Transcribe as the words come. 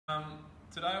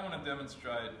Today I want to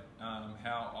demonstrate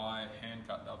how I hand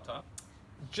cut dovetail.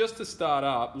 Just to start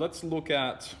up, let's look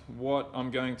at what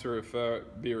I'm going to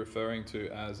be referring to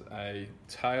as a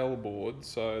tail board.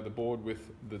 So the board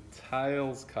with the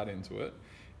tails cut into it,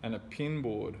 and a pin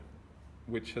board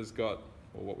which has got,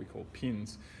 or what we call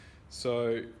pins.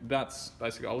 So that's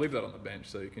basically, I'll leave that on the bench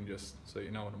so you can just, so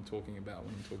you know what I'm talking about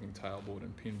when I'm talking tail board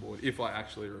and pin board, if I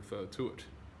actually refer to it.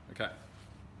 Okay.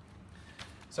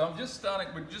 So I'm just starting,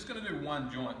 we're just going to do one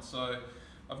joint. So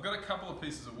I've got a couple of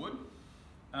pieces of wood.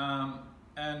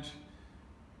 And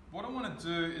what I want to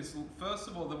do is, first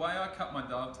of all, the way I cut my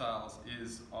dovetails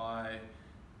is I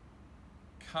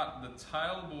cut the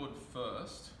tail board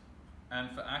first, and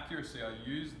for accuracy I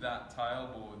use that tail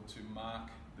board to mark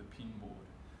the pin board.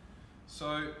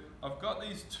 So I've got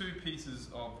these two pieces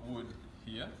of wood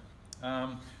here.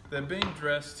 They're being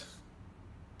dressed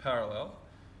parallel,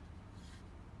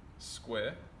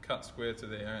 square, cut square to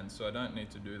their ends, so I don't need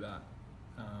to do that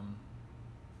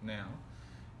now.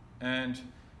 And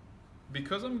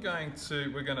because I'm going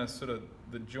to, we're going to sort of,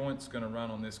 the joint's going to run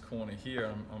on this corner here,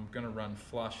 I'm going to run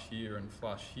flush here and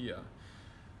flush here.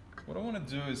 What I want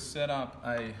to do is set up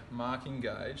a marking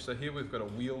gauge. So here we've got a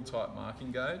wheel type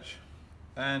marking gauge,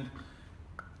 and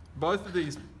both of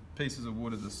these pieces of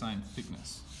wood are the same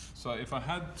thickness. So if I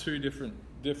had two different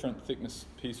thickness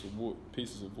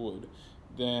pieces of wood,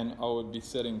 then I would be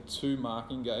setting two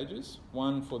marking gauges,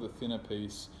 one for the thinner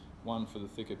piece, one for the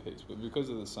thicker piece. But because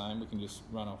they're the same, we can just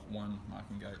run off one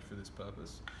marking gauge for this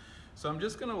purpose. So I'm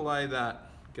just going to lay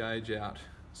that gauge out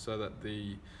so that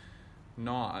the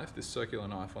knife, this circular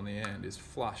knife on the end, is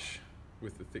flush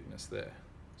with the thickness there.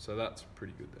 So that's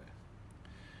pretty good there.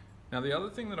 Now the other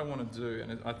thing that I want to do,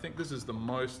 and I think this is the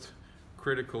most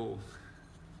critical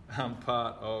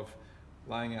part of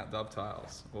laying out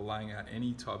dovetails or laying out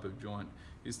any type of joint,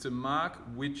 is to mark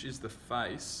which is the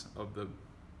face of the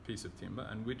piece of timber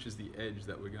and which is the edge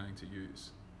that we're going to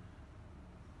use.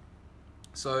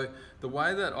 So the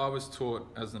way that I was taught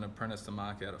as an apprentice to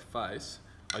mark out a face,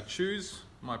 I choose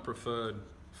my preferred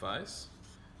face.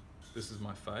 This is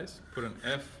my face, put an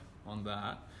F on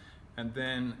that, and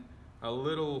then a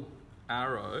little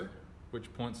arrow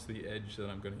which points to the edge that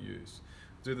I'm going to use.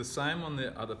 Do the same on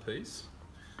the other piece.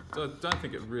 So I don't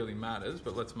think it really matters,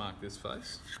 but let's mark this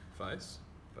face,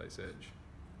 edge,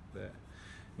 there.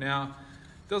 Now,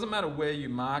 it doesn't matter where you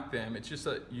mark them, it's just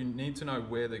that you need to know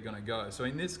where they're going to go. So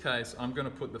in this case, I'm going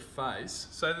to put the face,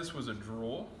 say this was a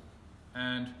drawer,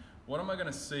 and what am I going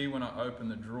to see when I open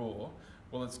the drawer?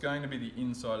 Well, it's going to be the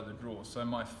inside of the drawer. So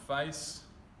my faces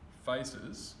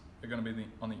are going to be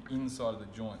on the inside of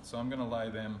the joint. So I'm going to lay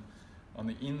them on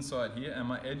the inside here, and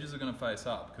my edges are going to face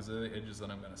up because they're the edges that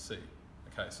I'm going to see.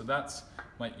 Okay, so that's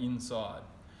my inside.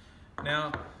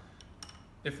 Now,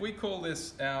 if we call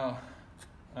this our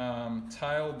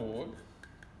tail board,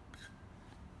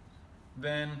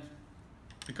 then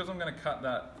because I'm going to cut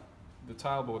the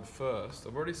tail board first,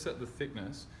 I've already set the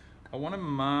thickness. I want to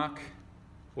mark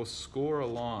or score a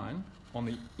line on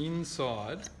the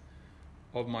inside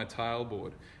of my tail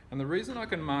board. And the reason I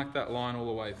can mark that line all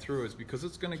the way through is because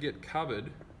it's going to get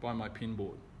covered by my pin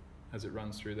board as it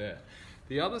runs through there.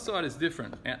 The other side is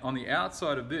different. On the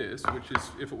outside of this, which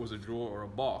is if it was a drawer or a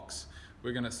box,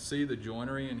 we're going to see the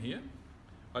joinery in here.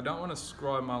 I don't want to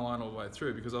scribe my line all the way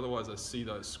through because otherwise I see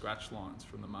those scratch lines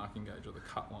from the marking gauge or the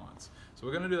cut lines. So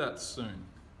we're going to do that soon.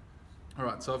 All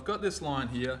right, so I've got this line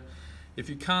here. If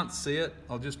you can't see it,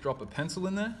 I'll just drop a pencil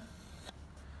in there.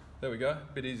 There we go,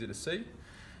 a bit easier to see.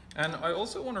 And I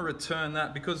also want to return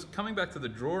that because coming back to the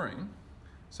drawing,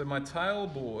 so my tail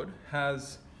board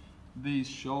has these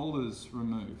shoulders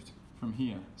removed from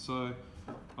here. So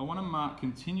I want to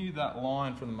continue that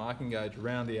line from the marking gauge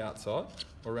around the outside,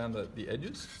 or around the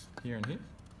edges, here and here.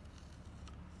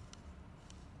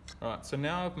 All right, so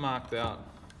now I've marked out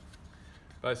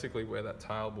basically where that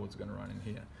tail board's going to run in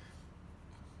here.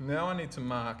 Now I need to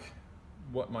mark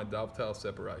what my dovetail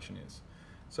separation is.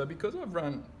 So because I've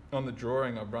run, on the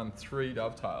drawing, I've run 3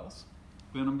 dovetails,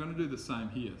 then I'm going to do the same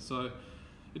here. So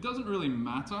it doesn't really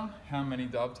matter how many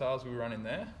dovetails we run in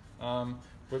there.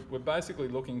 We're basically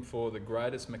looking for the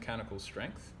greatest mechanical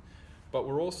strength, but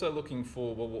we're also looking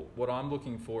for, well, what I'm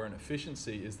looking for in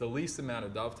efficiency is the least amount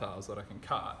of dovetails that I can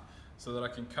cut so that I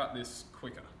can cut this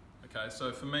quicker. Okay,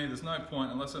 so for me, there's no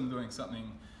point, unless I'm doing something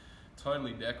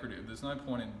totally decorative, there's no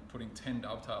point in putting 10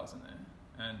 dovetails in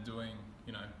there and doing,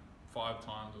 5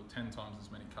 times or 10 times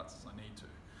as many cuts as I need to.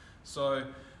 So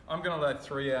I'm going to lay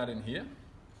 3 out in here.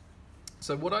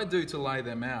 So what I do to lay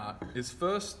them out is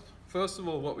first of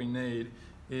all, what we need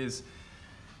is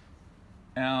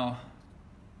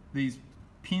these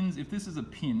pins. If this is a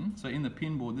pin, so in the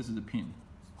pin board, this is a pin.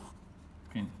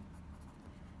 pin.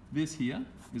 This here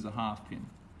is a half pin.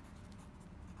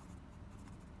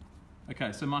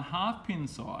 Okay, so my half pin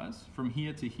size from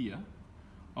here to here,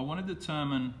 I want to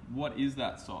determine what is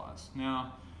that size.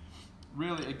 Now,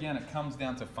 really, again, it comes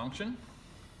down to function.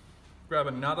 Grab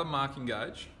another marking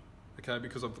gauge, okay,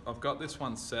 because I've got this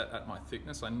one set at my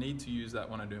thickness. I need to use that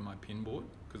when I do my pin board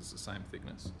because it's the same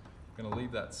thickness. I'm going to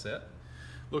leave that set.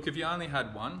 Look, if you only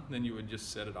had one, then you would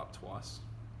just set it up twice.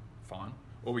 Fine.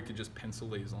 Or we could just pencil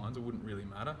these lines. It wouldn't really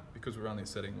matter because we're only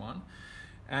setting one.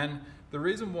 And the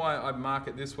reason why I mark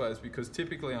it this way is because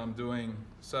typically I'm doing,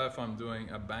 so if I'm doing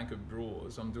a bank of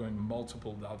drawers, I'm doing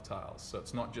multiple dovetails. So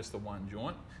it's not just the one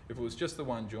joint. If it was just the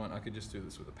one joint, I could just do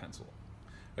this with a pencil.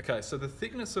 Okay, so the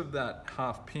thickness of that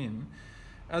half pin,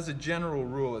 as a general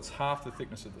rule, it's half the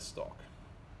thickness of the stock.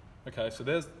 Okay, so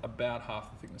there's about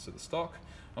half the thickness of the stock.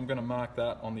 I'm going to mark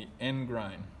that on the end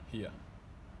grain here.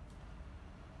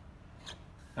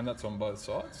 And that's on both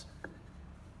sides.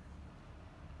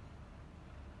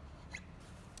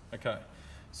 Okay,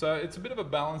 so it's a bit of a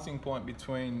balancing point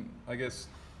between, I guess,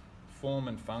 form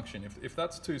and function. If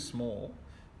that's too small,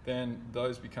 then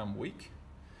those become weak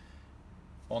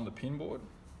on the pin board.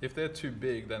 If they're too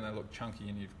big, then they look chunky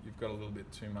and you've got a little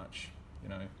bit too much, you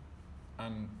know,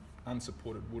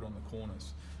 unsupported wood on the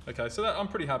corners. Okay, so I'm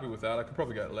pretty happy with that. I could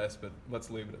probably go less, but let's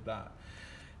leave it at that.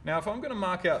 Now, if I'm going to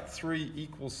mark out 3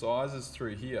 equal sizes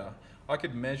through here, I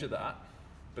could measure that,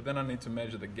 but then I need to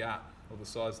measure the gap or the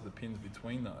size of the pins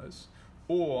between those.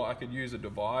 Or I could use a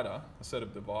divider, a set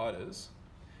of dividers,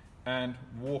 and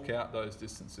walk out those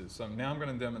distances. So now I'm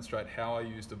going to demonstrate how I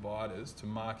use dividers to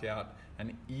mark out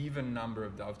an even number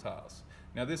of dovetails.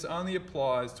 Now this only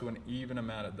applies to an even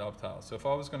amount of dovetails. So if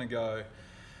I was going to go,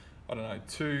 I don't know,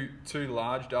 two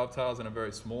large dovetails and a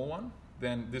very small one,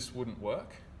 then this wouldn't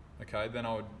work. Okay, then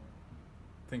I would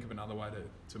think of another way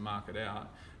to mark it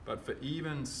out. But for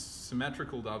even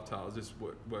symmetrical dovetails, this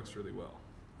works really well.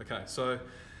 Okay, so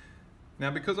now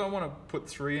because I want to put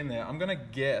 3 in there, I'm going to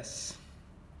guess,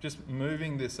 just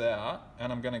moving this out,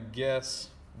 and I'm going to guess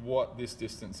what this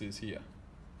distance is here.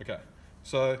 Okay,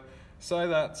 so say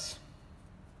that's,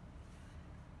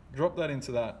 drop that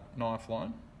into that knife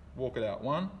line, walk it out,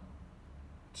 1,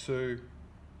 2,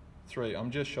 3.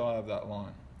 I'm just shy of that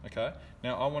line. Okay,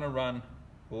 now I want to run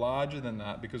larger than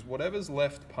that because whatever's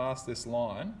left past this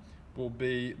line will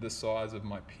be the size of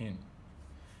my pin.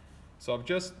 So I've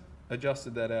just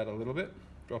adjusted that out a little bit,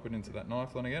 drop it into that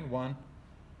knife line again, 1,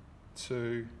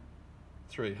 2,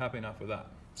 3, happy enough with that.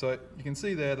 So you can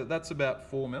see there that that's about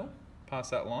 4 mil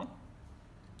past that line.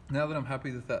 Now that I'm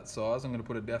happy with that size, I'm going to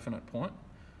put a definite point,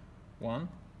 1,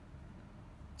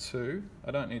 2, I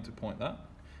don't need to point that,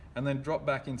 and then drop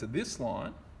back into this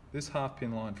line, this half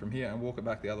pin line from here, and walk it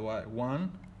back the other way. 1,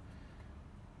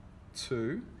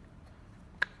 2,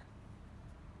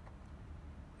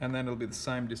 and then it'll be the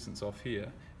same distance off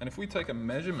here. And if we take a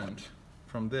measurement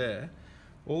from there,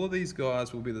 all of these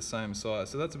guys will be the same size.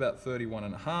 So that's about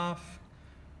 31.5,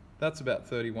 that's about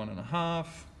 31.5,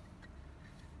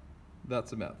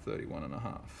 that's about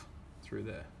 31.5 through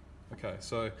there. Okay,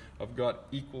 so I've got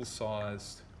equal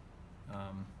sized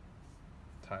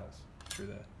tails through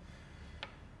there.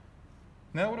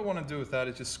 Now what I want to do with that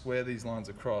is just square these lines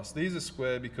across. These are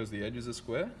square because the edges are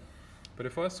square, but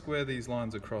if I square these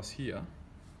lines across here,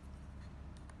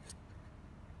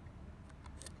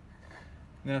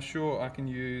 now sure I can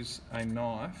use a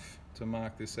knife to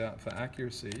mark this out for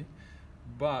accuracy,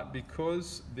 but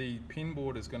because the pin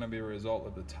board is going to be a result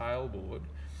of the tail board,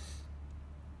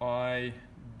 I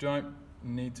don't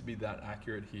need to be that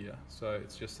accurate here. So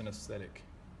it's just an aesthetic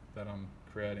that I'm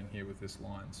creating here with this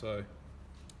line. So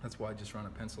that's why I just run a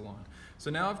pencil line. So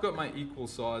now I've got my equal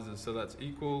sizes. So that's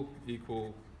equal,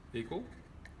 equal, equal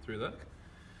through that.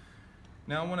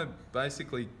 Now I want to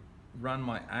basically run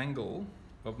my angle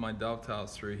of my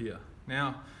dovetails through here.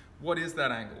 Now, what is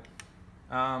that angle?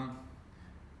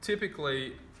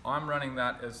 Typically, I'm running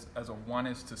that as a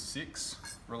 1:6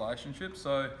 relationship.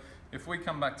 So if we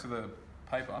come back to the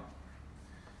paper,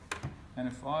 and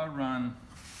if I run,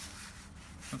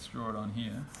 let's draw it on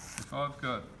here. If I've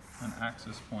got an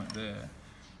axis point there,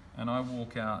 and I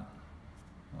walk out,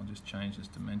 I'll just change this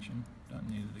dimension, don't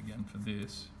need it again for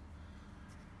this.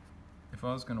 If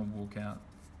I was going to walk out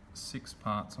 6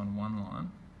 parts on one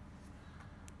line,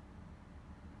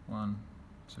 1,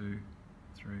 2,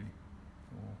 3,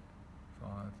 4,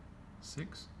 5,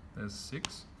 6, there's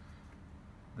 6,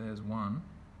 there's 1,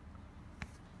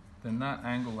 then that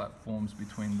angle that forms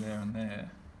between there and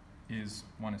there is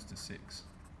 1:6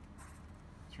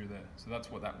 through there. So that's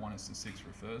what that 1:6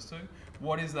 refers to.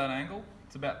 What is that angle?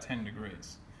 It's about 10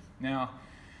 degrees. Now,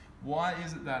 why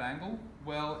is it that angle?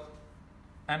 Well,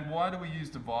 And why do we use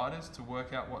dividers to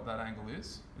work out what that angle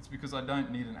is? It's because I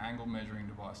don't need an angle measuring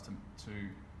device to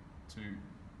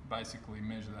basically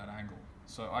measure that angle.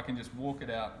 So I can just walk it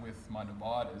out with my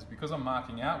dividers. Because I'm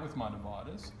marking out with my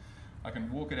dividers, I can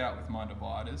walk it out with my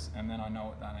dividers and then I know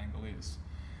what that angle is.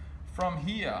 From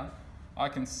here, I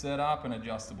can set up an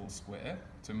adjustable square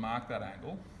to mark that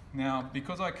angle. Now,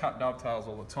 because I cut dovetails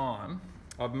all the time,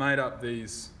 I've made up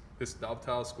this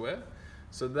dovetail square.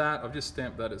 So that, I've just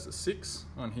stamped that as a 6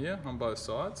 on here, on both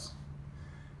sides.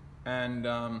 And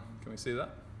can we see that?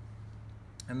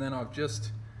 And then I've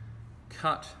just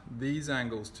cut these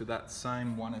angles to that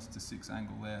same 1:6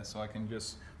 angle there. So I can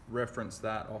just reference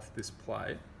that off this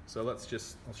plate. So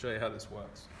I'll show you how this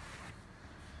works.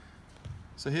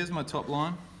 So here's my top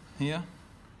line here.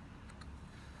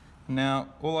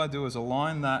 Now, all I do is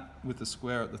align that with the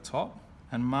square at the top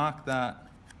and mark that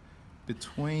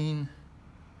between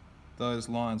those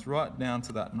lines right down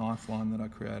to that knife line that I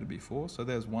created before. So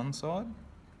there's one side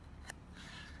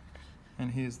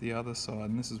and here's the other side,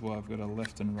 and this is why I've got a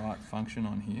left and right function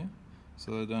on here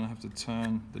so I don't have to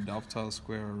turn the dovetail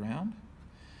square around.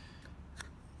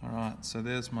 Alright, so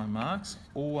there's my marks.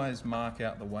 Always mark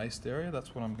out the waist area,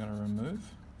 that's what I'm going to remove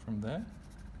from there.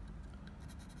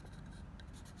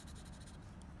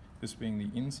 This being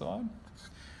the inside.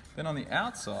 Then on the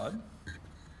outside,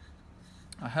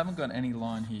 I haven't got any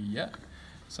line here yet,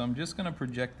 so I'm just going to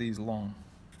project these long.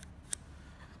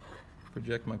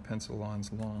 Project my pencil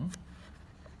lines long.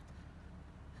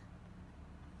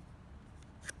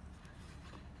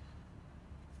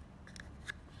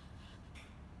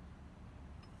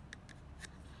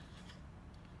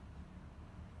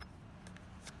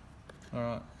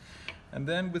 Alright, and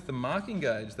then with the marking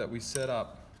gauge that we set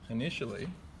up initially,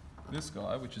 this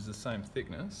guy, which is the same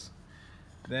thickness,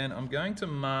 then I'm going to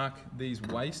mark these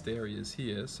waist areas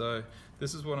here. So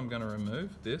this is what I'm going to remove,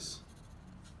 this.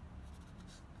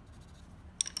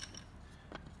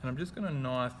 And I'm just going to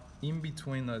knife in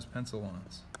between those pencil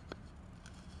lines.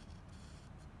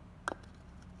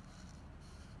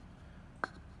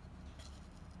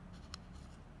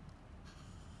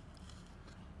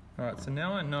 Alright, so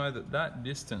now I know that that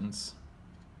distance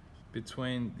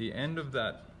between the end of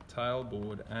that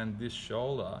tailboard and this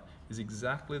shoulder is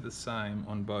exactly the same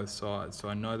on both sides. So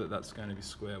I know that that's going to be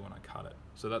square when I cut it.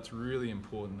 So that's really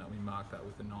important that we mark that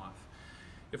with a knife.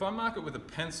 If I mark it with a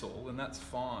pencil, then that's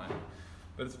fine.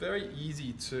 But it's very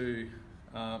easy to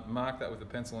mark that with a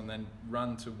pencil and then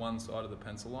run to one side of the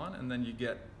pencil line, and then you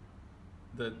get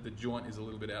the joint is a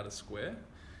little bit out of square.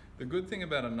 The good thing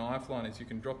about a knife line is you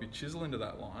can drop your chisel into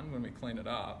that line when we clean it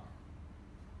up,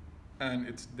 and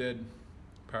it's dead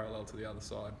parallel to the other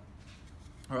side.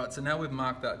 Alright, so now we've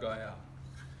marked that guy out.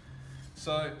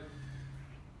 So,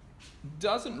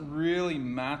 doesn't really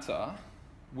matter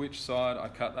which side I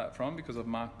cut that from because I've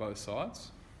marked both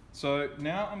sides. So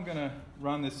now I'm going to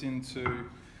run this into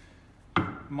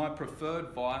my preferred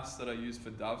vise that I use for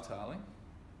dovetailing.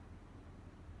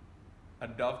 I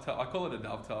call it a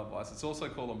dovetail vise. It's also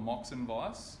called a Moxon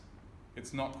vise.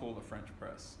 It's not called a French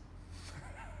press.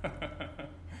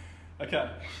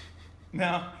 Okay.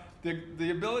 Now, the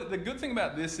good thing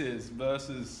about this is,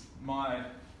 versus my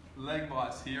leg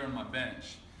vise here on my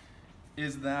bench,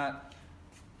 is that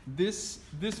this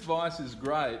vise is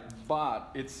great, but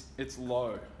it's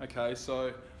low. Okay,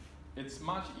 so it's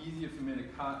much easier for me to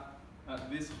cut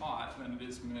at this height than it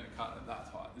is for me to cut at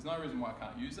that height. There's no reason why I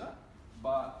can't use that,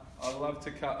 but I love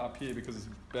to cut up here because it's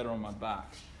better on my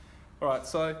back. All right,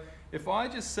 so if I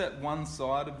just set one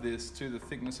side of this to the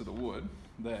thickness of the wood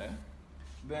there,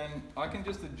 then I can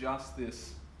just adjust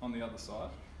this on the other side,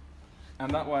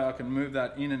 and that way I can move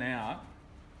that in and out.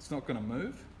 It's not going to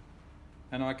move,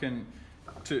 and I can,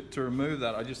 to remove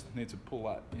that, I just need to pull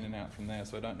that in and out from there,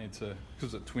 so I don't need to,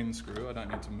 because it's a twin screw, I don't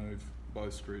need to move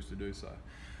both screws to do so.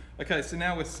 Okay, so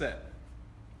now we're set.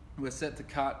 We're set to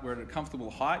cut, we're at a comfortable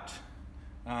height.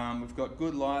 We've got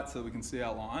good light so we can see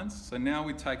our lines. So now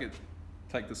we take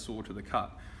the saw to the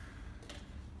cut.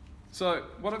 So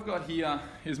what I've got here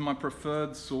is my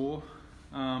preferred saw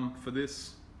for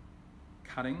this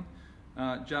cutting,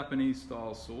 Japanese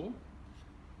style saw.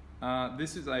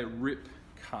 This is a rip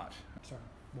cut. Sorry,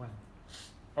 when?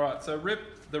 Alright, so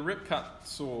the rip cut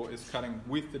saw is cutting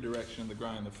with the direction of the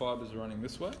grain. The fibres are running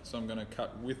this way, so I'm going to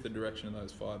cut with the direction of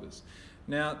those fibres.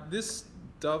 Now this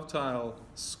dovetail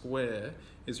square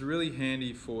is really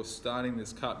handy for starting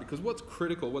this cut, because what's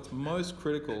most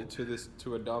critical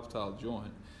to a dovetail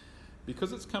joint,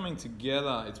 because it's coming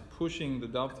together, it's pushing, the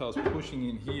dovetail's pushing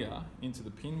in here into the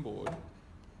pin board,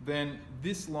 then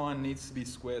this line needs to be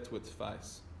square to its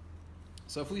face.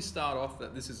 So if we start off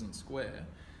that this isn't square,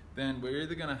 then we're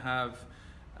either going to have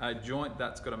a joint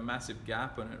that's got a massive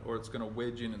gap in it, or it's going to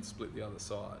wedge in and split the other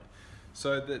side.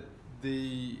 So that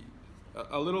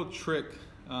a little trick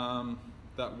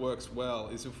that works well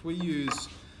is if we use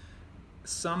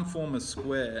some form of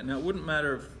square. Now it wouldn't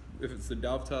matter if it's the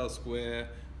dovetail square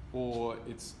or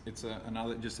it's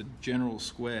another, just a general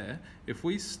square. If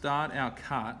we start our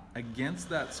cut against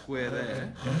that square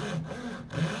there,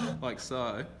 like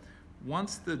so,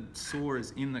 once the saw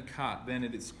is in the cut, then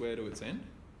it is square to its end,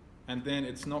 and then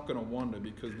it's not going to wander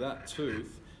because that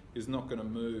tooth is not going to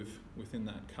move within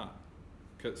that cut,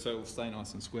 so it'll stay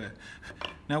nice and square.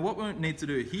 Now what we need to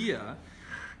do here,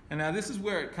 and now this is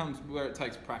where it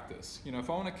takes practice. You know, if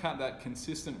I want to cut that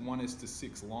consistent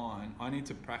 1:6 line, I need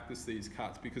to practice these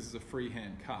cuts because it's a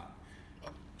freehand cut.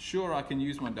 Sure, I can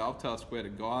use my dovetail square to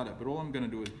guide it, but all I'm going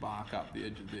to do is bark up the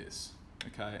edge of this.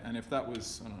 Okay, and if that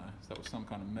was, I don't know, if that was some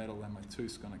kind of metal, then my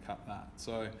tooth's going to cut that.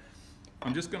 So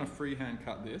I'm just going to freehand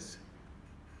cut this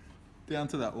down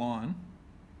to that line,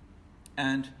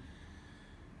 and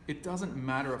it doesn't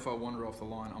matter if I wander off the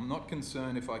line. I'm not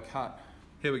concerned if I cut.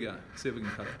 Here we go. See if we can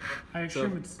cut it. I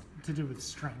assume it's to do with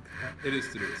strength. But... It is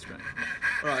to do with strength.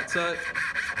 All right, so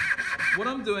what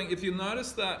I'm doing, if you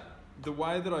notice that the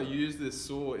way that I use this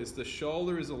saw is the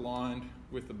shoulder is aligned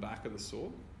with the back of the saw,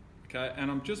 okay?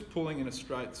 And I'm just pulling in a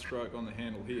straight stroke on the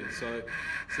handle here. So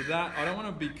that, I don't want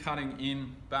to be cutting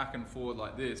in back and forward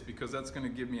like this because that's going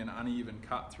to give me an uneven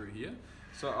cut through here.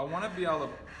 So I want to be able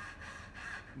to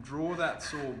draw that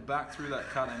saw back through that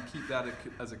cut and keep that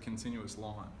as a continuous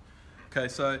line. Okay,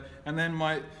 so, and then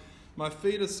my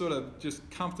feet are sort of just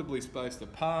comfortably spaced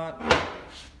apart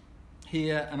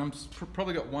here, and I'm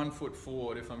probably got 1 foot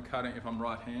forward if I'm cutting, if I'm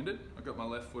right-handed. I've got my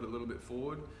left foot a little bit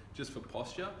forward just for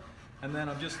posture. And then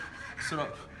I've just sort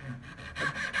of,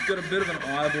 I've got a bit of an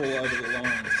eyeball over the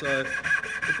line. So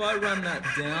if I run that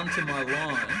down to my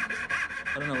line,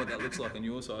 I don't know what that looks like on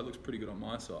your side. It looks pretty good on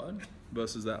my side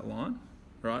versus that line,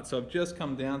 right? So I've just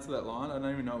come down to that line. I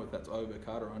don't even know if that's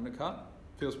overcut or undercut.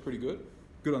 Feels pretty good.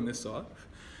 Good on this side.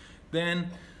 Then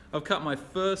I've cut my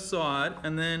first side,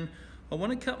 and then I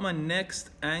want to cut my next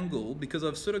angle because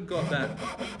I've sort of got that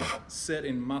set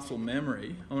in muscle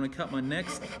memory. I want to cut my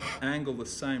next angle the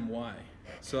same way.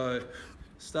 So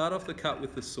start off the cut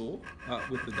with the saw,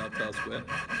 with the dovetail square.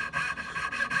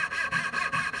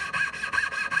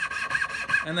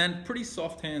 And then pretty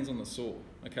soft hands on the saw.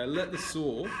 Okay, let the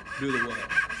saw do the work.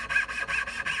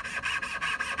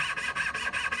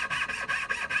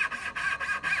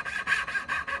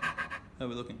 How are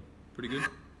we looking? Pretty good?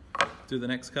 Do the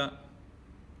next cut.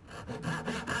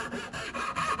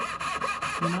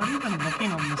 You're not even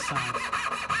looking on this side.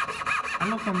 I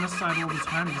look on this side all the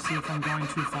time to see if I'm going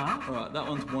too far. All right, that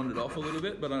one's wandered off a little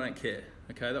bit, but I don't care.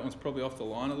 Okay, that one's probably off the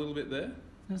line a little bit there.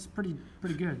 That's pretty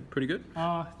good. Pretty good?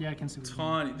 Oh, yeah, I can see what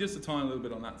you mean. Just a tiny little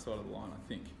bit on that side of the line, I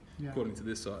think, yeah. According to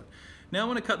this side. Now I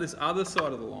want to cut this other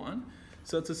side of the line.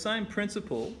 So it's the same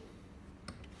principle,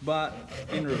 but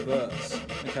in reverse.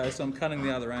 Okay, so I'm cutting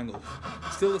the other angle.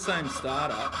 Still the same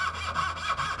startup.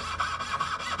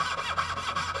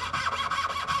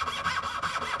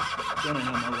 Don't know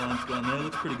how my line's going there.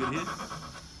 Looks pretty good here.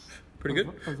 Pretty good?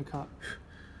 Overcut.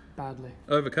 Badly.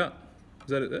 Overcut. Is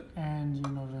that it there? And you're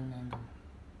not at an angle.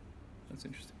 That's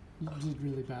interesting. You did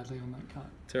really badly on that cut.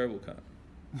 Terrible cut.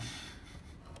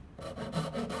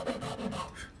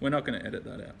 We're not going to edit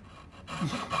that out.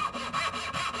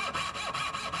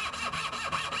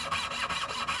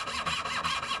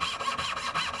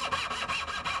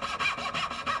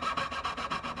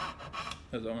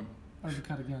 How's that one?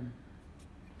 Overcut again.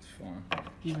 It's fine.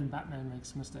 Even Batman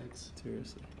makes mistakes.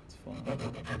 Seriously, it's fine.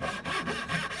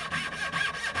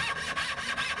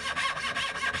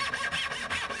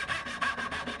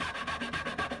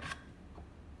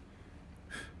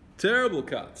 Terrible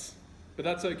cuts, but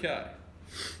that's okay.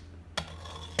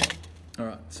 All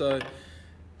right, so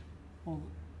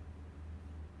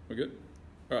we're good?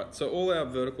 All right, so all our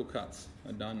vertical cuts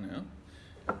are done now.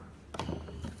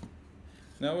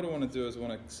 Now what I want to do is I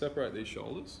want to separate these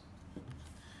shoulders.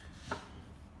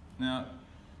 Now,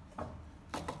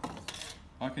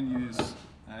 I can use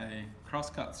a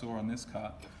cross-cut saw on this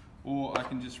cut, or I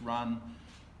can just run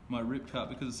my rip cut,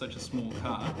 because it's such a small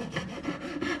cut,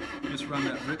 just run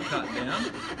that rip cut down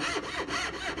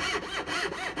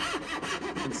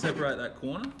and separate that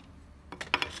corner.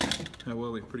 How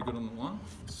well we're pretty good on the line.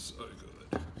 So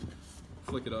good.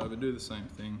 Flick it over, do the same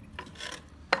thing.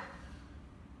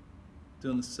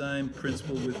 Doing the same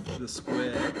principle with the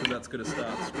square, because that's going to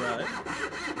start straight.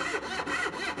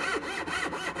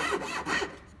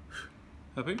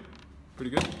 Happy?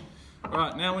 Pretty good. All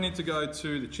right, now we need to go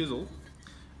to the chisel,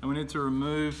 and we need to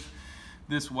remove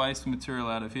this waste material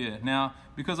out of here. Now,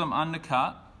 because I'm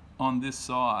undercut on this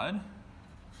side,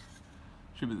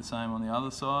 should be the same on the other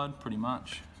side, pretty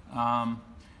much,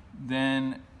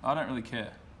 then I don't really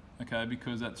care, okay,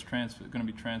 because that's going to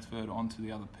be transferred onto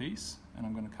the other piece, and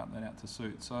I'm going to cut that out to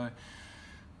suit. So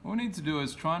what we need to do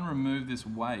is try and remove this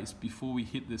waste before we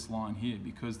hit this line here,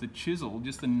 because the chisel,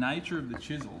 just the nature of the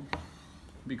chisel,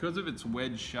 because of its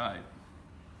wedge shape,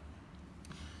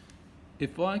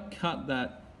 if I cut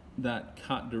that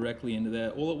cut directly into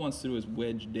there, all it wants to do is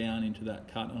wedge down into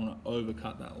that cut, and I want to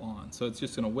overcut that line. So it's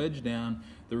just going to wedge down,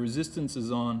 the resistance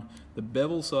is on the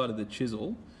bevel side of the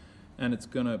chisel, and it's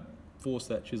going to force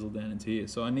that chisel down into here.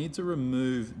 So I need to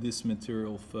remove this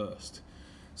material first.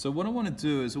 So what I want to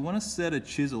do is I want to set a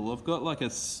chisel. I've got like a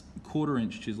 1/4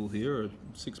 inch chisel here, or a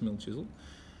 6mm chisel,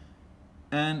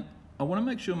 and I want to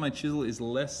make sure my chisel is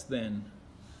less than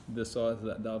the size of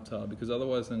that dovetail, because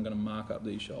otherwise I'm going to mark up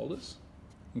these shoulders.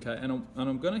 Okay, and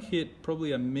I'm going to hit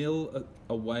probably 1 mil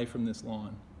away from this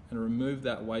line and remove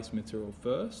that waste material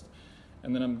first,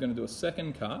 and then I'm going to do a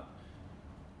second cut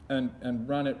and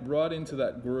run it right into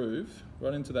that groove,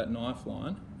 right into that knife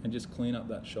line, and just clean up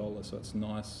that shoulder so it's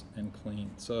nice and clean.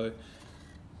 So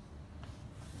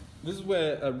this is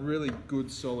where a really good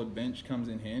solid bench comes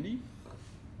in handy.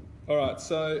 Alright,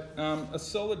 so a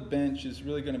solid bench is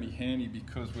really going to be handy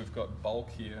because we've got bulk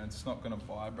here and it's not going to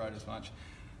vibrate as much.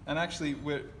 And actually,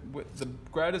 the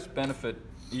greatest benefit,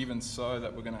 even so,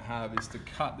 that we're going to have is to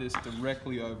cut this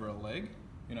directly over a leg.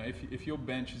 You know, if your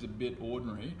bench is a bit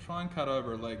ordinary, try and cut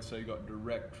over a leg so you've got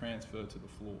direct transfer to the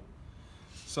floor.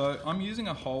 So I'm using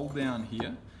a hold down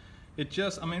here.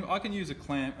 I mean, I can use a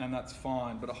clamp and that's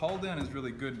fine, but a hold down is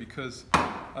really good because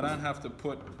I don't have to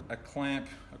put a clamp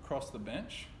across the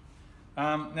bench.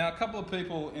 Now, a couple of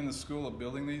people in the school are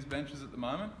building these benches at the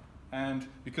moment, and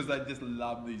because they just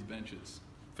love these benches.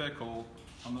 Fair call,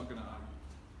 I'm not going to argue.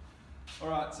 All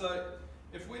right, so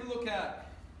if we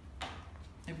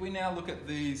now look at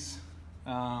these,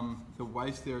 the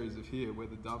waste areas of here where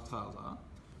the dovetails are,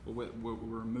 or where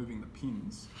we're removing the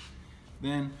pins,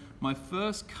 then my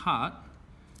first cut,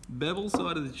 bevel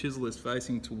side of the chisel is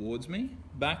facing towards me,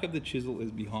 back of the chisel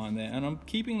is behind there, and I'm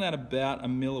keeping that about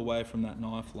 1 mil away from that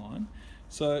knife line.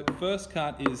 So first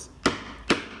cut is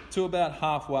to about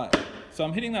halfway. So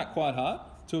I'm hitting that quite hard,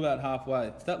 to about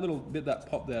halfway. That little bit that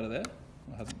popped out of there,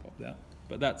 well, it hasn't popped out,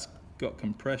 but that's got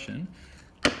compression,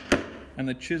 and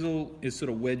the chisel is sort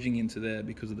of wedging into there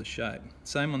because of the shape.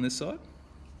 Same on this side.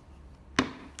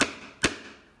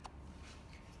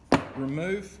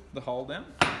 Remove the hold down.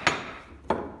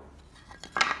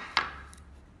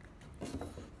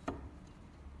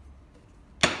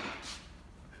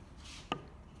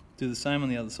 Do the same on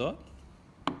the other side.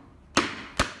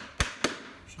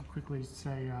 Should quickly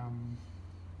say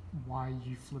why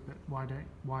you flip it, why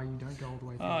you don't go all the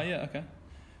way through. Oh yeah, okay.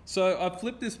 So I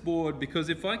flipped this board because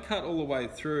if I cut all the way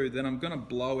through, then I'm going to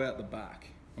blow out the back.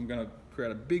 I'm going to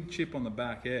create a big chip on the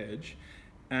back edge,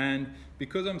 and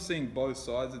because I'm seeing both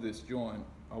sides of this joint,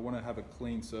 I want to have a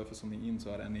clean surface on the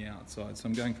inside and the outside, so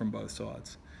I'm going from both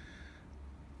sides.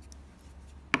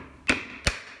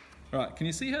 All right, can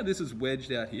you see how this is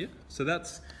wedged out here? So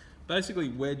that's basically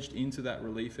wedged into that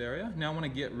relief area. Now I want to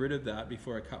get rid of that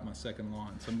before I cut my second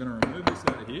line. So I'm going to remove this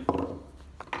out of here.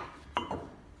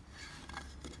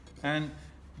 And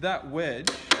that wedge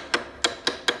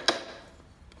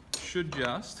should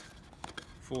just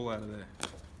fall out of there.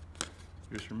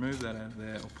 Just remove that out of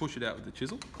there, or push it out with the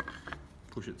chisel.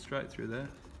 Push it straight through there,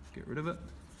 get rid of it.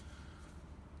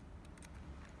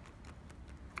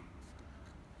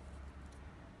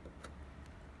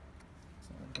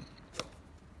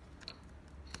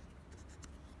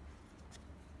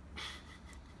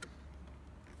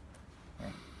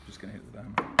 Alright, just going to hit the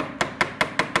hammer.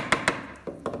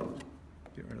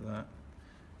 Get rid of that,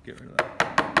 get rid of that.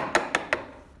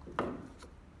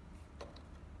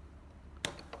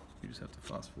 You just have to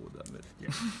fast forward that bit.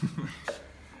 Yeah.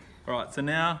 Alright, so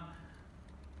now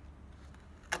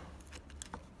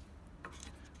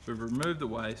we've removed the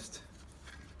waste,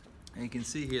 and you can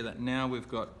see here that now we've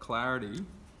got clarity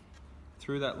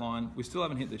through that line. We still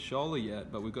haven't hit the shoulder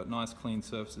yet, but we've got nice clean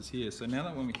surfaces here. So now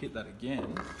that when we hit that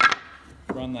again,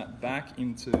 run that back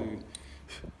onto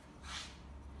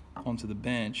the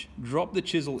bench, drop the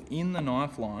chisel in the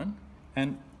knife line,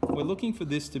 and we're looking for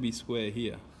this to be square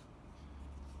here.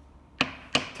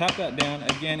 Tap that down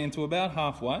again into about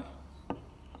halfway.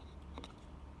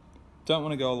 Don't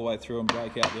want to go all the way through and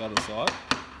break out the other side.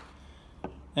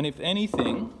 And if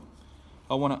anything,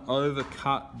 I want to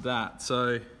overcut that.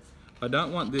 So I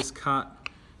don't want this cut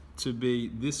to be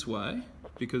this way,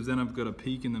 because then I've got a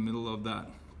peak in the middle of that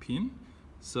pin.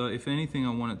 So if anything, I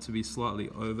want it to be slightly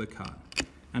overcut.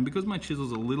 And because my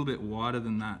chisel's a little bit wider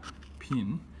than that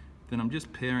pin, then I'm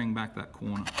just paring back that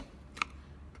corner.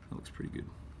 That looks pretty good.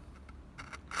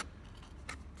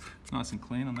 Nice and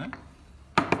clean on there.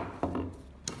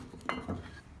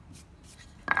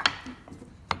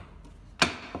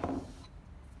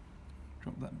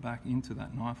 Drop that back into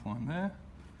that knife line there.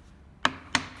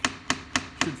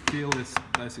 Should feel this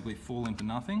basically fall into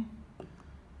nothing.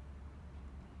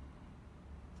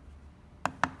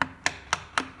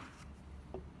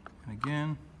 And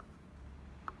again.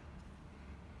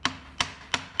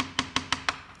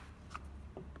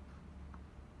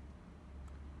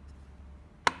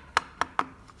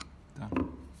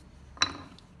 Done.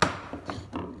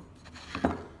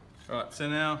 Alright, so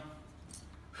now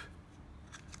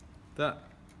that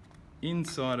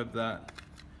inside of that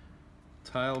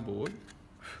tailboard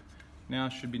now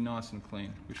should be nice and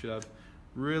clean. We should have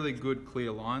really good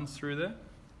clear lines through there.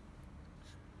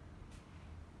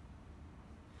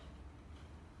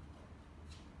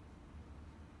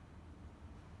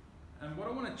 And what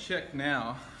I want to check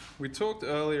now, we talked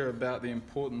earlier about the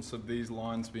importance of these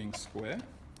lines being square,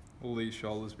 all these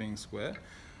shoulders being square.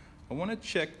 I want to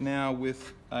check now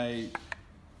with a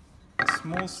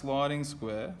small sliding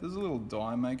square. There's a little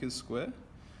die maker's square.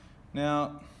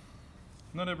 Now,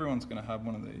 not everyone's going to have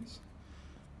one of these,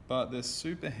 but they're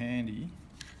super handy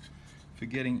for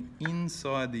getting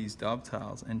inside these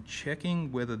dovetails and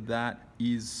checking whether that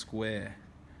is square.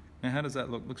 Now, how does that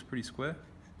look? Looks pretty square.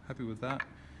 Happy with that?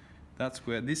 That's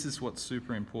square. This is what's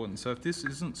super important. So if this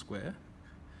isn't square,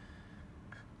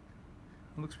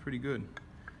 it looks pretty good.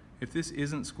 If this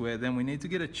isn't square, then we need to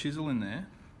get a chisel in there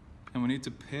and we need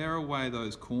to pare away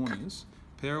those corners,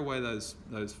 pare away those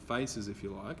faces, if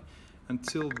you like,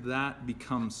 until that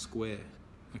becomes square,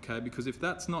 okay? Because if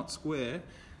that's not square,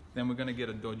 then we're gonna get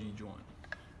a dodgy joint.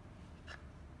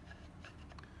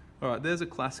 All right, there's a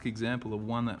classic example of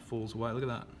one that falls away. Look at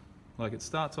that. Like, it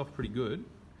starts off pretty good,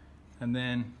 and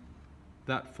then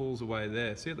that falls away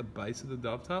there. See at the base of the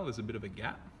dovetail, there's a bit of a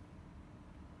gap.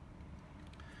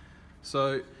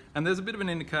 So, and there's a bit of an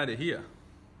indicator here,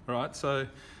 all right? So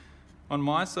on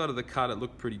my side of the cut, it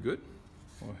looked pretty good,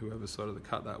 or whoever's side of the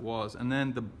cut that was. And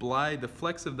then the blade, the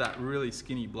flex of that really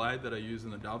skinny blade that I use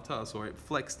in the dovetail saw, it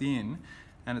flexed in,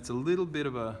 and it's a little bit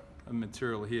of a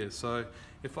material here. So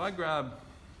if I grab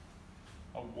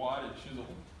a wider chisel,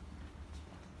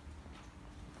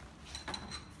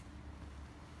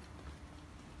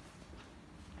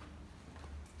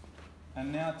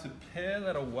 and now to pare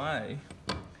that away,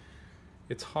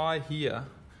 it's high here.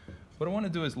 What I want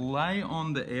to do is lay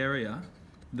on the area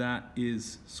that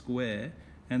is square,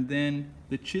 and then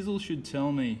the chisel should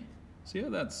tell me, see how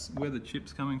that's where the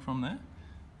chip's coming from there?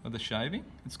 Or the shaving?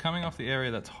 It's coming off the area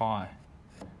that's high.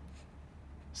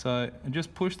 So I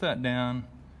just push that down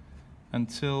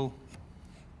until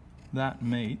that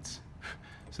meets.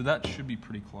 So that should be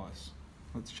pretty close.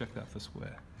 Let's check that for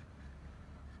square.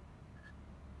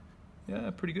 Yeah,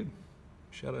 pretty good.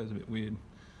 Shadow's a bit weird.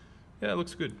 Yeah, it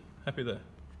looks good. Happy there.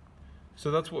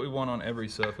 So that's what we want on every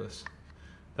surface.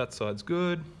 That side's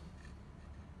good.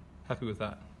 Happy with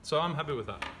that. So I'm happy with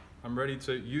that. I'm ready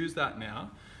to use that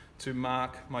now to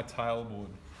mark my tailboard.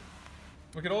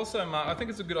 We could also mark, I think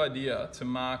it's a good idea to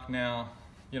mark now,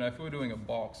 you know, if we were doing a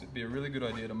box, it'd be a really good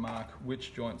idea to mark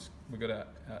which joints. We've got our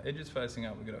edges facing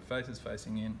up, we've got our faces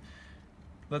facing in.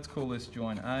 Let's call this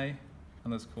joint A,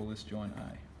 and let's call this joint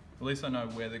A. At least I know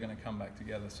where they're going to come back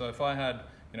together. So if I had,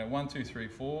 you know, 1, 2, 3,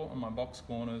 4 on my box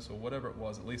corners or whatever it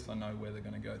was, at least I know where they're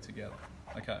going to go together.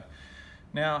 Okay.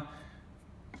 Now,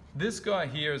 this guy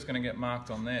here is going to get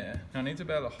marked on there. Now I need to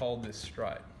be able to hold this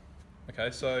straight. Okay,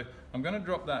 so I'm going to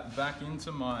drop that back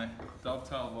into my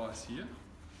dovetail vise here.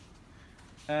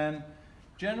 And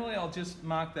generally I'll just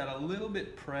mark that a little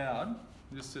bit proud,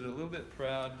 just sit a little bit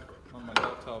proud on my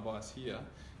dovetail vise here.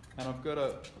 And I've got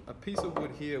a piece of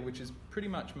wood here which is pretty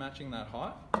much matching that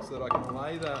height, so that I can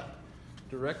lay that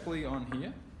directly on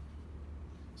here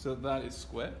so that is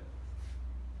square.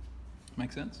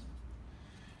 Make sense?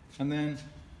 And then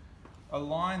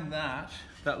align that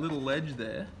little ledge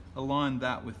there, align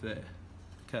that with there.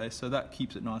 Okay, so that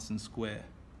keeps it nice and square.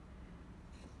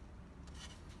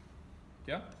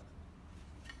 Yeah?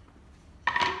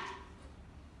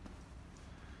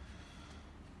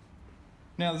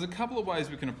 Now there's a couple of ways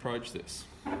we can approach this.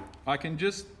 I can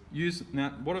just use,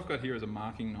 now what I've got here is a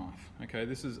marking knife. Okay,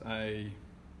 this is I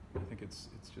think it's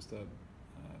just a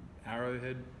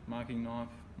arrowhead marking knife.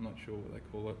 I'm not sure what they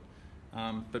call it.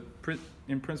 But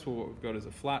in principle what we've got is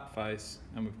a flat face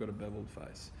and we've got a beveled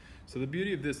face. So the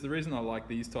beauty of this, the reason I like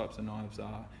these types of knives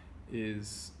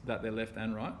is that they're left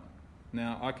and right.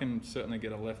 Now I can certainly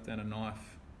get a left and a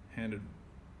knife-handed,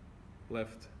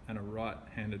 left and a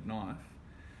right-handed knife,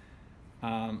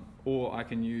 or I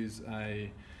can use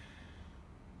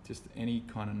just any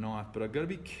kind of knife, but I've got to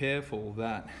be careful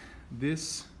that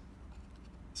this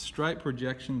straight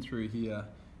projection through here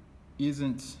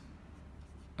isn't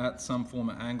at some form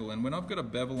of angle, and when I've got a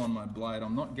bevel on my blade,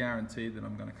 I'm not guaranteed that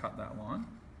I'm going to cut that line.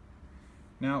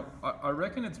 Now I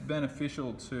reckon it's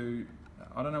beneficial to,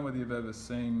 I don't know whether you've ever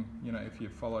seen, you know, if you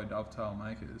follow dovetail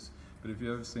makers, but if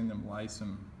you've ever seen them lay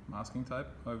some masking tape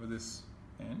over this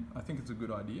end, I think it's a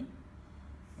good idea.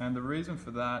 And the reason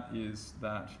for that is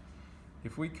that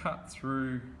if we cut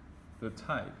through the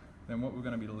tape, then what we're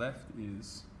going to be left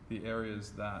is the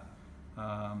areas that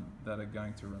that are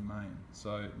going to remain.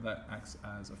 So that acts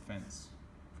as a fence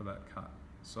for that cut.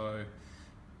 So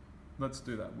let's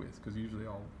do that with, because usually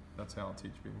that's how I'll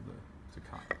teach people to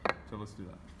cut. So let's do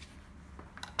that.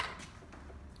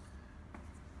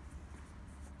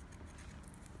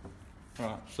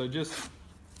 Alright, so just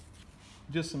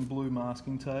some blue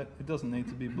masking tape. It doesn't need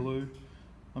to be blue.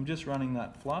 I'm just running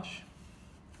that flush.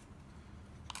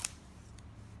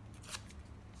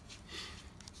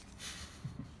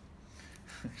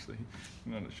 Actually,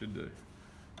 you know what I should do?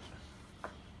 I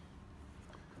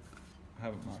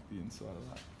haven't marked the inside of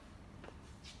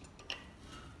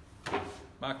that.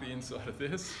 Mark the inside of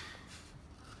this.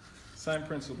 Same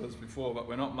principle as before, but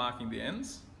we're not marking the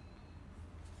ends.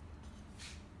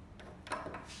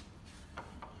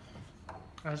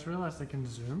 I just realised I can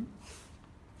zoom.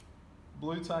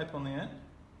 Blue tape on the end.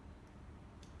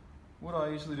 What I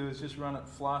usually do is just run it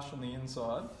flush on the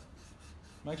inside.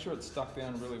 Make sure it's stuck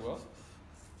down really well.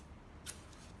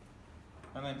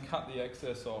 And then cut the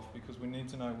excess off, because we need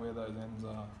to know where those ends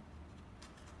are.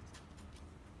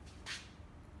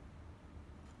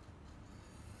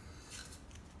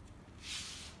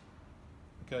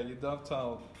 Okay, your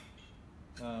dovetail,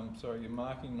 your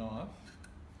marking knife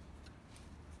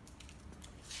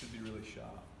should be really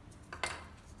sharp.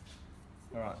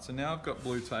 Alright, so now I've got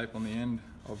blue tape on the end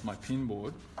of my pin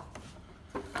board.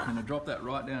 I'm going to drop that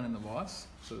right down in the vise,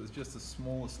 so there's just the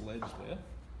smallest ledge there.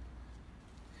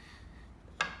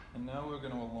 And now we're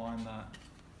going to align that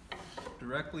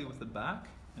directly with the back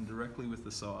and directly with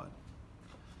the side.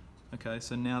 Okay,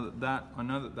 so now that I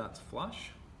know that that's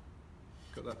flush,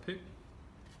 got that pick.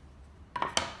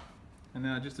 And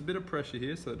now just a bit of pressure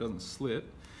here so it doesn't slip.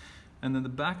 And then the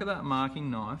back of that marking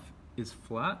knife is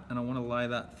flat, and I want to lay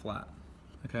that flat.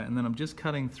 Okay, and then I'm just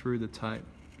cutting through the tape.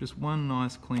 Just one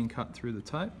nice clean cut through the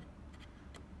tape.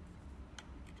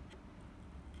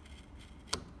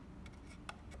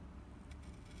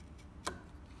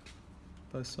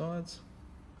 Both sides.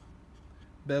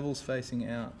 Bevel's facing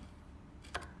out.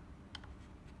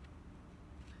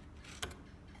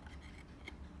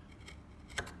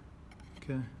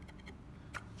 Okay.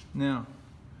 Now,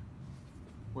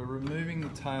 we're removing the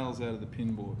tails out of the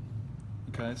pin board.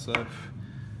 Okay, so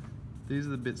these are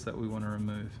the bits that we want to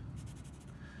remove.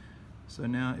 So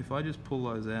now if I just pull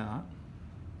those out,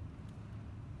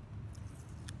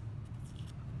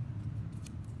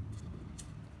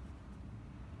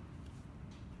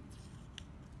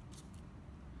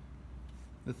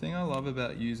 the thing I love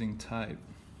about using tape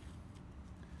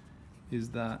is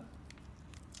that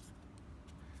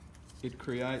it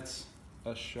creates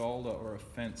a shoulder or a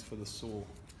fence for the saw.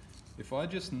 If I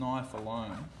just knife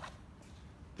alone,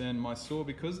 then my saw,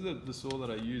 because the saw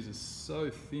that I use is so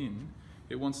thin,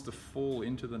 it wants to fall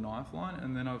into the knife line,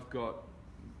 and then I've got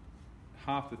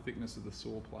half the thickness of the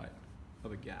saw plate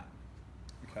of a gap.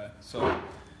 Okay, so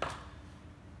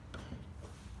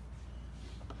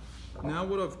now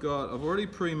what I've got, I've already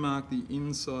pre-marked the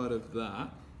inside of that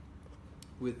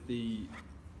with the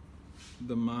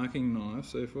marking knife.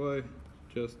 So if I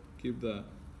just give that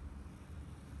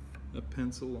a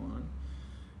pencil line,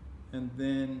 and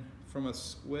then from a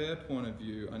square point of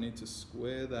view, I need to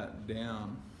square that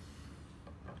down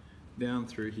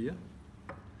through here.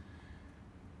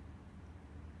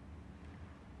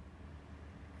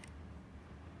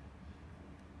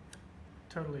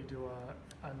 Totally be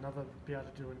able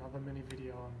to do another mini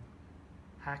video on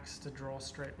hacks to draw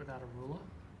straight without a ruler.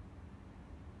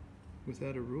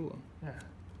 Without a ruler? Yeah.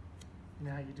 You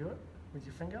know how you do it? With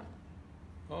your finger?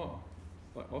 Oh,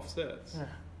 like offsets?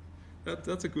 Yeah.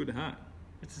 That's a good hack.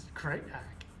 It's a great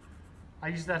hack. I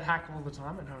use that hack all the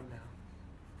time at home now.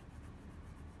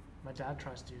 My dad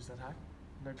tries to use that hack.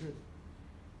 No good.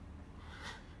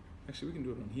 Actually, we can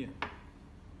do it on here.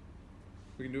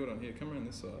 We can do it on here. Come around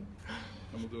this side,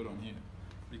 and we'll do it on here.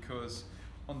 Because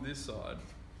on this side,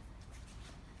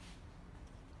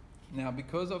 now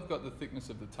because I've got the thickness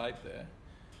of the tape there,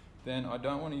 then I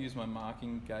don't want to use my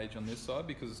marking gauge on this side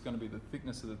because it's going to be the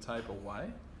thickness of the tape away.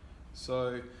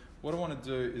 So what I want to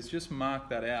do is just mark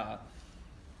that out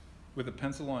with a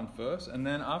pencil line first, and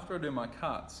then after I do my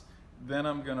cuts, then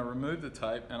I'm going to remove the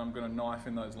tape and I'm going to knife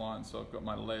in those lines so I've got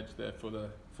my ledge there for the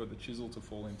chisel to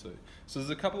fall into. So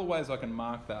there's a couple of ways I can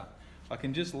mark that. I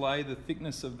can just lay the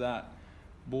thickness of that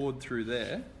board through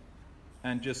there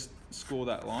and just score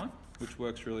that line, which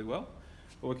works really well.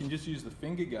 Or I can just use the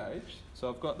finger gauge. So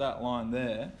I've got that line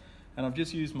there, and I've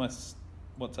just used my,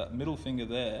 middle finger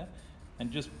there,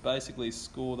 and just basically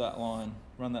score that line,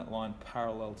 run that line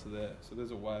parallel to there. So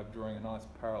there's a way of drawing a nice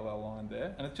parallel line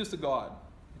there, and it's just a guide.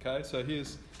 Okay, so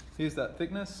here's that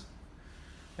thickness,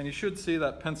 and you should see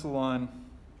that pencil line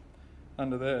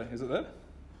under there. Is it there?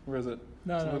 Or is it?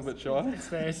 No, it's a little bit shy. It's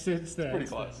there. It's there. It's pretty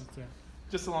close. It's there.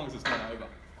 Just so long as it's not over.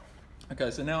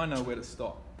 Okay, so now I know where to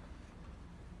stop.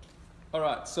 All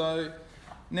right, so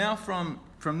now from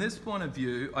this point of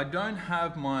view, I don't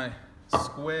have my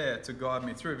square to guide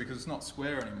me through because it's not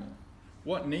square anymore.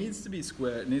 What needs to be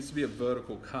square, it needs to be a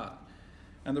vertical cut.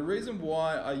 And the reason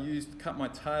why I cut my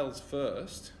tails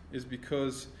first is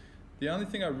because the only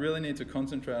thing I really need to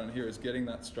concentrate on here is getting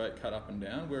that straight cut up and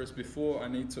down, whereas before I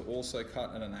need to also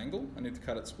cut at an angle. I need to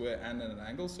cut it square and at an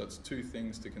angle, so it's two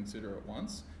things to consider at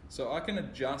once. So I can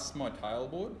adjust my tail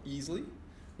board easily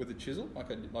with a chisel,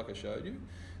 like I showed you.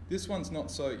 This one's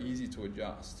not so easy to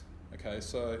adjust. Okay,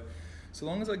 so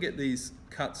long as I get these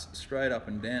cuts straight up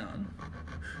and down.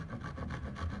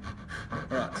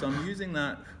 All right, so I'm using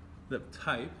the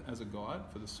tape as a guide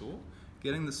for the saw,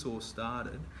 getting the saw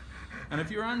started. And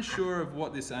if you're unsure of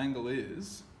what this angle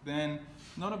is, then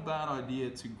not a bad idea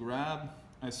to grab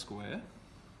a square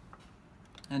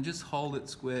and just hold it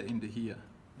square into here.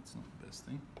 That's not the best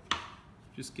thing.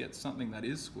 Just get something that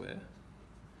is square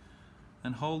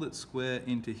and hold it square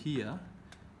into here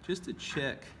just to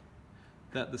check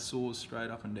that the saw's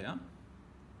straight up and down.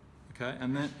 Okay,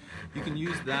 and then you can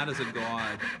use that as a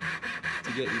guide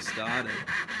to get you started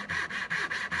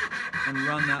and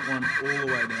run that one all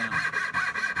the way down.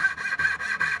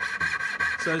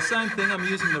 So same thing, I'm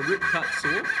using the rip cut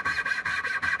saw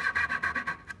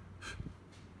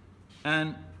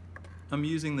and I'm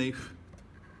using the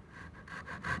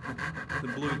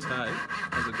blue tape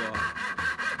as a guide.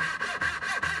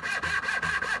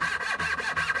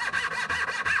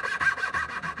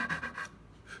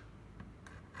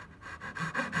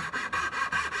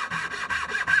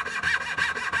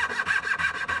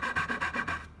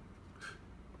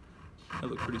 That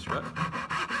looked pretty straight.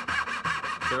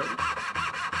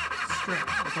 Straight,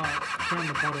 but down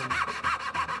the bottom,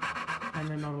 and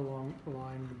then not along the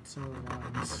line with some of the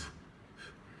lines.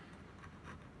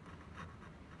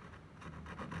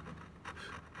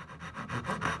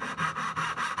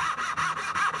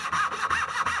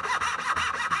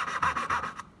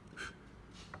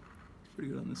 Pretty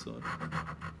good on this side.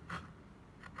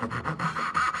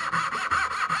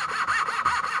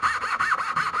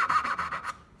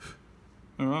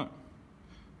 All right,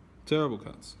 terrible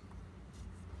cuts.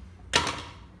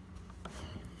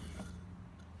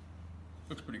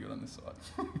 Looks pretty good on this side.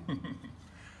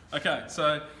 Okay,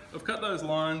 so I've cut those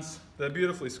lines. They're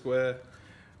beautifully square.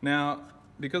 Now,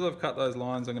 because I've cut those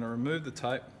lines, I'm going to remove the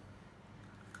tape.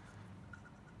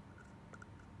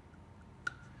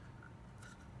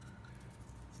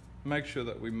 Make sure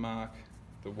that we mark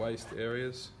the waist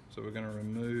areas. So we're going to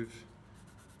remove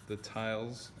the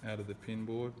tails out of the pin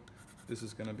board. This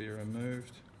is going to be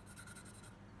removed.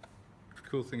 The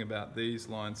cool thing about these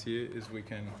lines here is we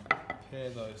can pair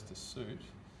those to suit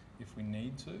if we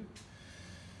need to.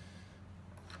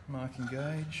 Marking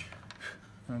gauge.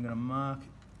 And I'm going to mark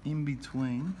in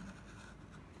between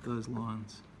those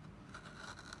lines.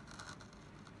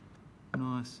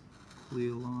 Nice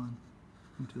clear line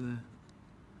into there.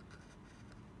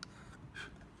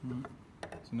 Right.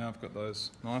 So now I've got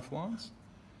those knife lines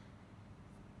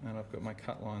and I've got my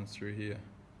cut lines through here.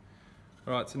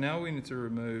 Alright, so now we need to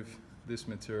remove this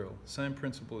material. Same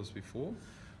principle as before.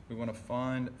 We want to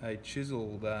find a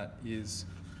chisel that is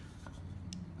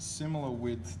similar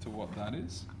width to what that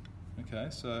is. Okay,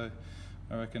 so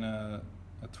I reckon a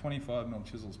 25mm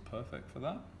chisel is perfect for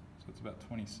that. So it's about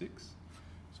 26.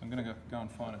 So I'm going to go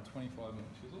and find a 25mm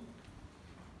chisel.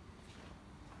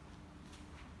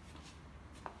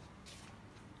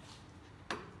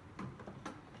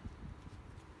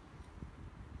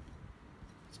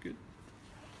 That's good.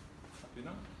 Happy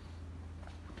enough.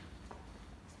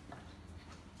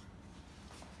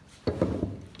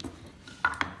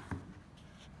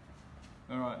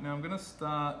 Alright, now I'm going to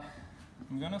start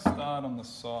on the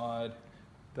side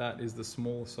that is the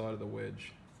smaller side of the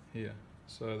wedge here,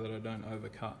 so that I don't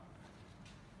overcut.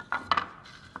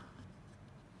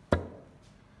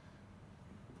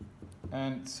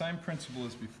 And same principle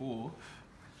as before.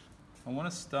 I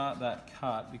want to start that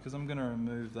cut because I'm going to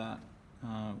remove that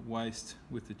waste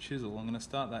with the chisel. I'm going to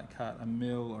start that cut 1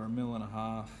 mil or 1.5 mil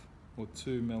or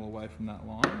 2 mil away from that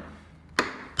line.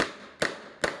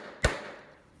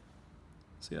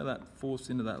 See how that forced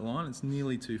into that line? It's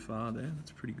nearly too far there.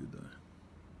 That's pretty good though.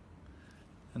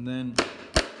 And then,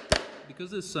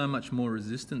 because there's so much more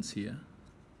resistance here,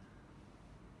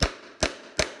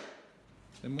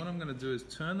 then what I'm going to do is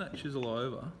turn that chisel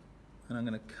over and I'm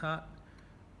going to cut,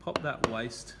 pop that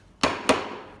waste,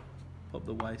 pop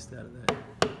the waste out of there.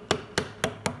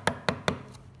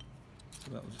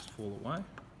 So that will just fall away.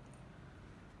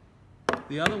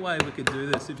 The other way we could do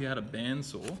this, if you had a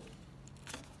bandsaw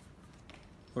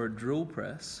or a drill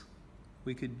press,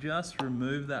 we could just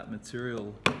remove that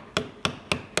material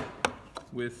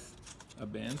with a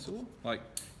bandsaw. Like,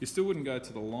 you still wouldn't go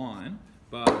to the line,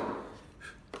 but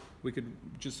we could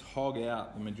just hog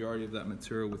out the majority of that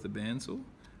material with the bandsaw,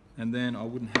 and then I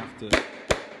wouldn't have to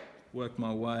work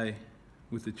my way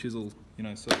with the chisel, you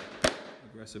know, so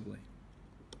aggressively.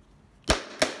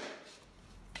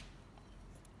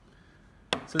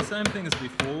 So same thing as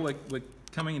before, we're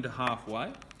coming into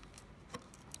halfway.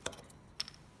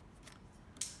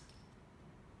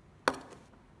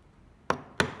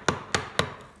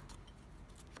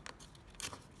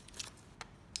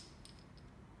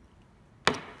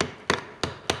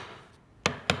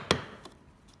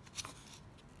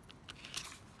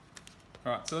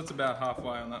 Alright, so that's about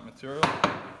halfway on that material.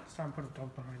 This time put a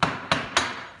dog behind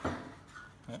it.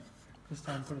 Yeah. This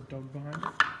time put a dog behind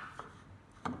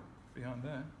it. Behind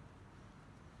there.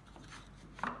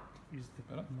 Use the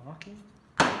Better? marking.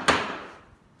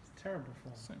 It's terrible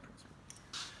form. Same principle.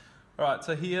 Alright,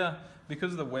 so here,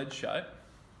 because of the wedge shape,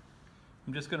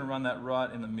 I'm just going to run that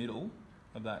right in the middle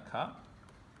of that cut.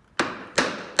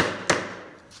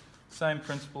 Same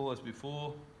principle as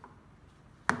before.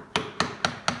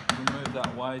 Remove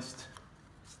that waste.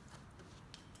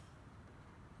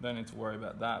 Don't need to worry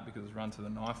about that because it's run to the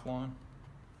knife line.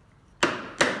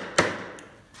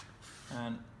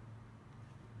 And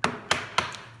a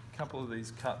couple of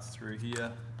these cuts through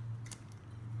here.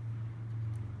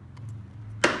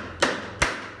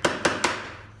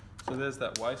 So there's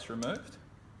that waste removed.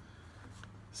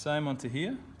 Same onto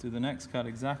here. Do the next cut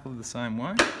exactly the same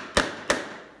way.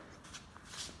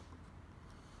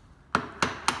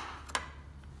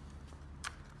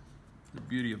 The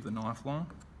beauty of the knife line.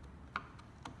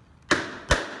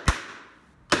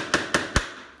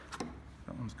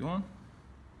 That one's gone.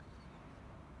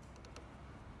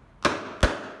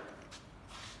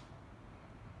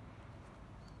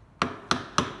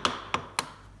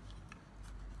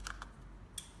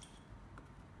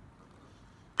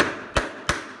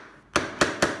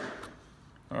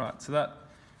 Alright, so that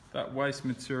waste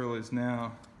material is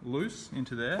now loose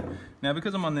into there. Now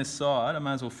because I'm on this side, I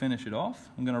may as well finish it off.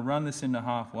 I'm going to run this into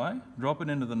halfway, drop it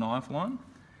into the knife line.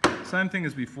 Same thing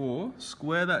as before,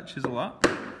 square that chisel up,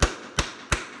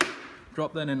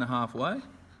 drop that into halfway,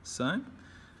 same.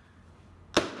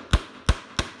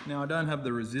 Now I don't have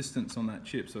the resistance on that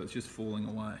chip, so it's just falling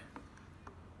away.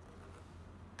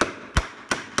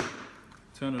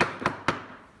 Turn it over.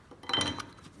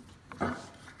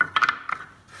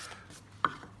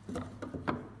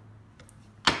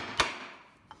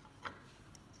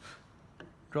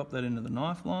 Drop that into the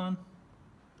knife line.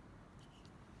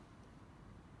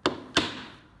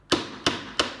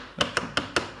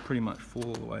 Pretty much fall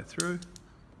all the way through.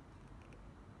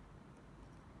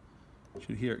 You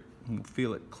should hear it and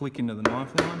feel it click into the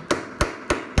knife line.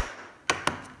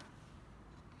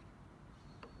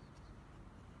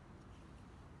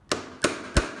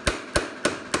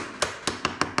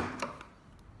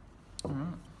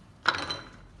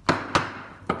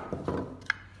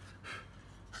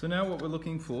 So now what we're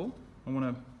looking for, I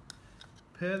want to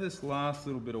pare this last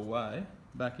little bit away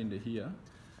back into here.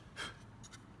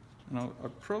 And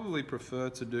I'd probably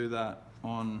prefer to do that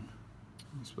on,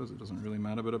 I suppose it doesn't really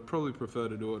matter, but I'd probably prefer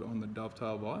to do it on the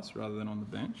dovetail vise rather than on the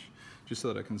bench, just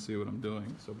so that I can see what I'm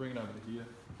doing. So I'll bring it over to here.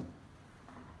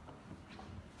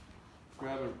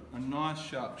 Grab a nice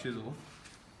sharp chisel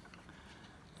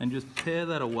and just pare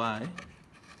that away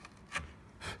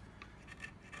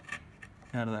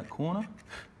out of that corner.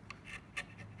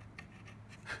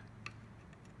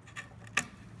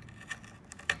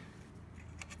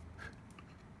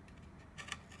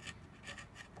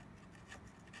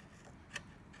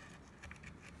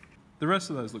 The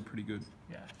rest of those look pretty good.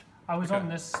 Yeah. I was on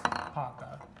this part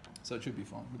though. So it should be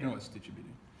fine. We can always stitch a bit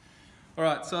in.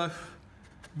 Alright, so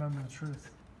Moment of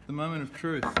truth. the moment of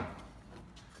truth.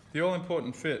 The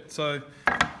all-important fit. So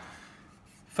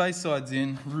face side's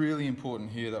in, really important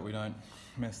here that we don't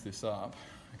mess this up.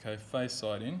 Okay, face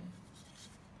side in,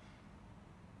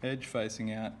 edge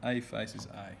facing out, A faces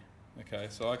A. Okay,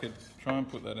 so I could try and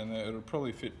put that in there. It'll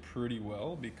probably fit pretty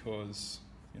well because,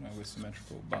 you know, we're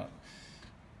symmetrical, but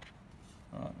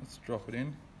all right, let's drop it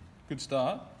in. Good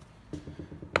start.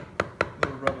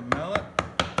 Little rubber mallet,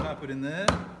 tap it in there.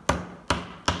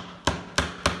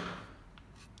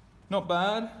 Not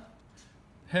bad.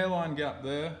 Hairline gap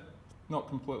there. Not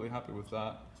completely happy with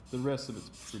that. The rest of it's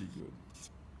pretty good.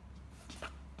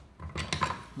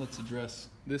 Let's address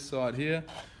this side here.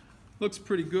 Looks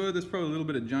pretty good. There's probably a little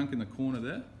bit of junk in the corner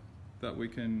there that we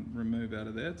can remove out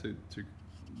of there to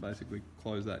basically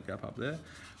close that gap up there.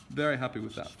 Very happy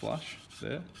with that flush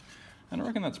there. And I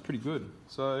reckon that's pretty good.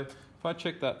 So if I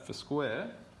check that for square,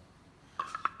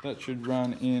 that should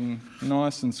run in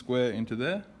nice and square into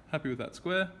there. Happy with that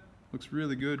square. Looks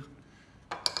really good.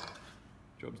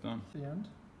 Job's done. The end.